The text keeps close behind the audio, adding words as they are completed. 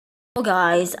Hello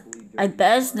guys, I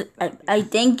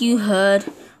think you heard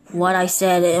what I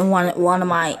said in one of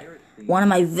my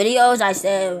videos. I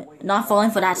said not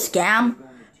falling for that scam,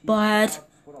 but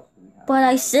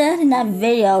I said in that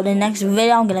video the next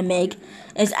video I'm gonna make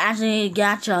is actually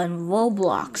Gacha in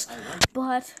Roblox.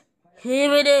 But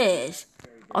here it is.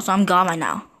 Also, I'm gone right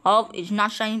now. Oh, it's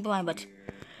not shining blind, but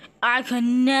I could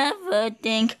never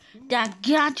think that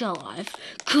Gacha life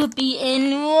could be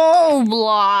in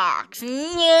Roblox.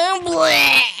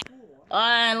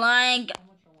 I like.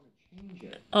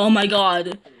 Oh my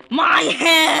god, my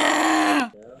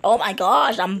hair! Oh my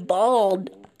gosh, I'm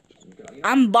bald.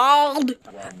 I'm bald.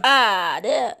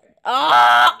 There.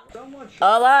 Ah!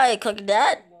 Alright, click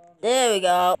that. There we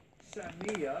go.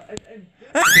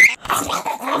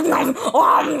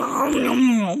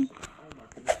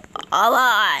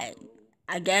 Alright.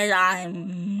 I guess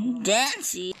I'm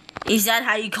dancing. Is that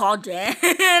how you call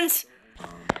dance?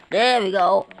 There we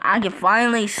go. I can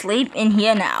finally sleep in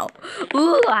here now.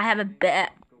 Ooh, I have a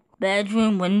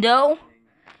bedroom window.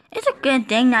 It's a good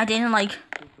thing I didn't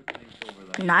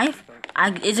knife.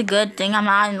 It's a good thing I'm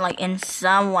not in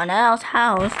someone else's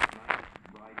house.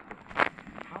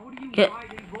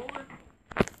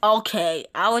 Okay,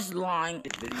 I was lying.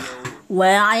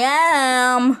 Where I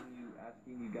am.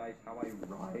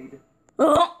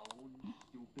 Oh.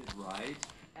 Stupid ride.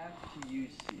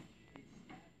 F-T-U-C.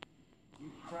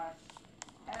 You press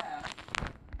F.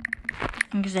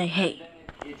 I'm gonna say, hey.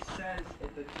 It says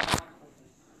at the top of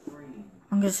the screen.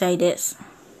 I'm gonna say this.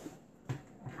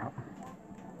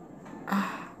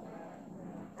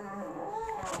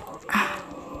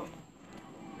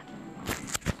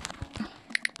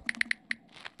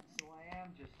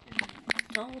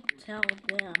 Don't tell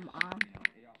them I'm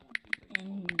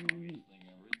in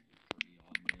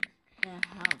the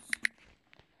house.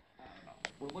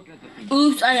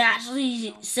 Oops, I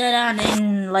actually said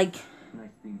that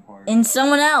in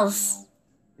someone else.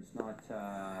 It's not,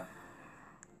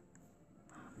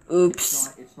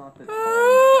 oops. It's not the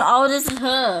oh, this is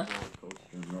her.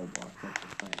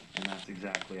 And that's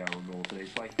exactly our goal today.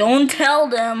 So don't tell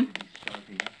them.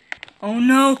 Oh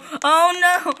no! Oh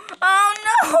no! Oh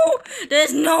no!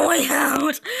 There's no way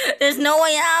out! There's no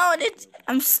way out!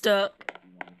 I'm stuck.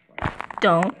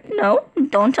 Don't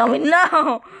tell me.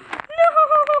 No!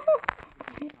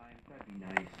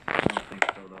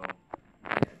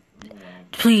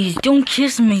 Please, don't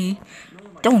kiss me.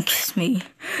 Don't kiss me.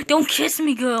 Don't kiss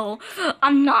me, girl.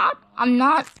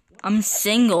 I'm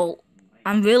single.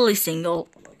 I'm really single.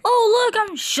 Oh, look,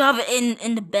 I'm shoved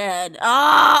in the bed.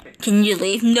 Ah! Can you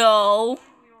leave? No.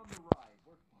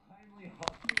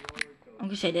 I'm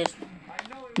gonna say this.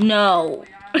 No.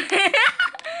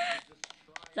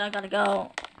 So I gotta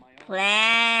go.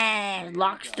 Plan.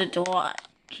 Locks the door.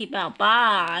 Keep out.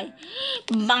 Bye.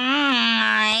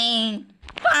 Bye.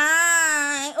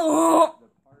 Bye. Oh.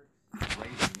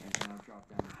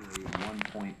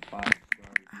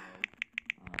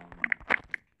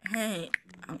 Hey.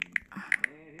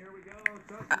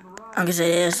 I'm gonna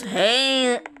say this.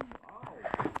 Hey.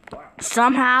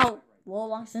 Somehow,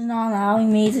 Roblox is not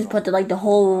allowing me to put the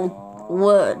whole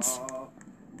words.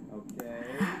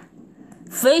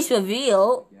 Face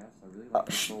reveal.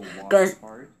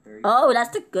 Oh,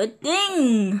 that's a good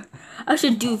thing. I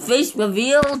should do face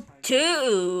reveal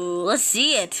too. Let's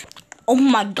see it. Oh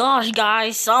my gosh,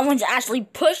 guys! Someone's actually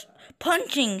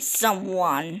punching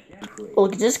someone.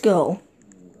 Look at this girl.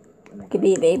 Could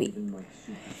be a baby.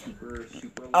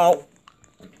 Oh.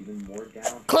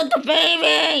 Click the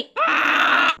baby!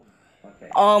 Ah!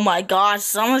 Oh my gosh,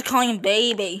 someone's calling him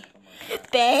baby.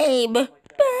 Babe.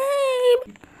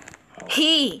 Babe.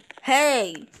 Hey.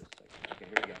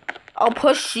 I'll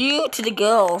push you to the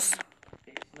girls.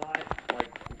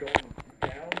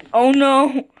 Oh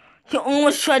no. He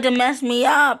almost tried to mess me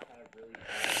up.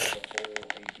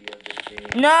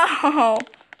 No.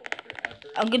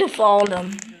 I'm gonna follow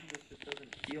them.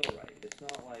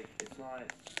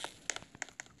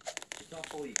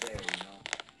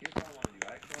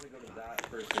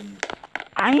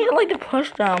 I need to push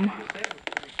them.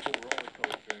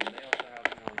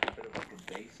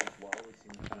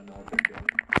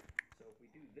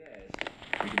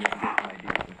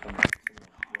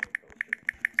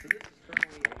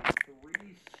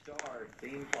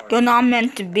 You're not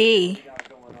meant to be.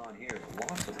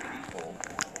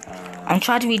 I'm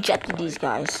trying to reject these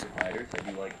guys.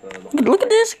 Look at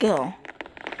this girl.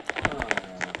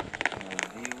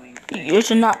 You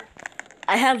should not.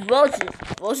 I have roses.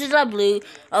 Roses are blue.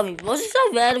 Roses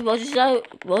are red. Roses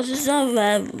are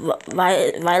red.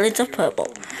 Violets are purple.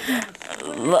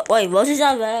 Wait, roses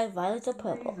are red. Violets are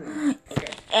purple.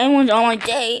 Anyone's on my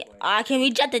date, I can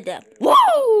reject them.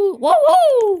 Woo! Woo! Woo!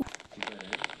 Woo!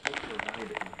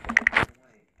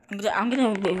 I'm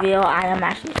gonna reveal I am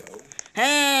actually.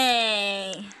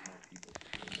 Hey!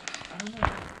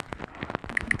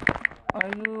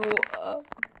 Are you a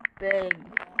big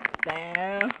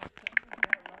fan?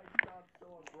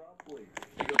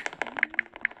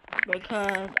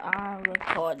 Because I'm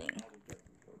recording.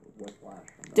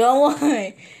 Don't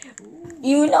worry.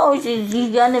 Even though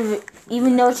she's gonna,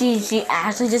 even though she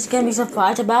actually just gonna be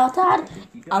surprised about that.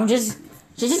 She's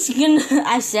just gonna.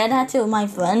 I said that to my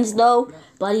friends though,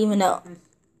 but even though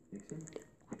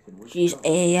she's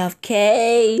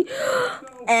AFK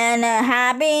and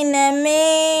happy to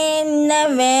me,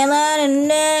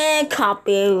 never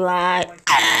copyright.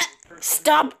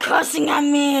 Stop cussing at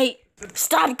me!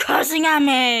 Stop cussing at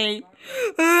me!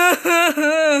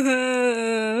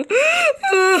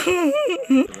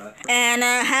 And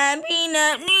a happy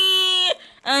me,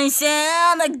 I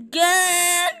said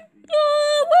again.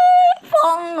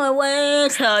 Away,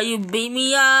 till you beat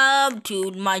me up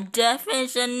to my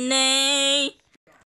definition.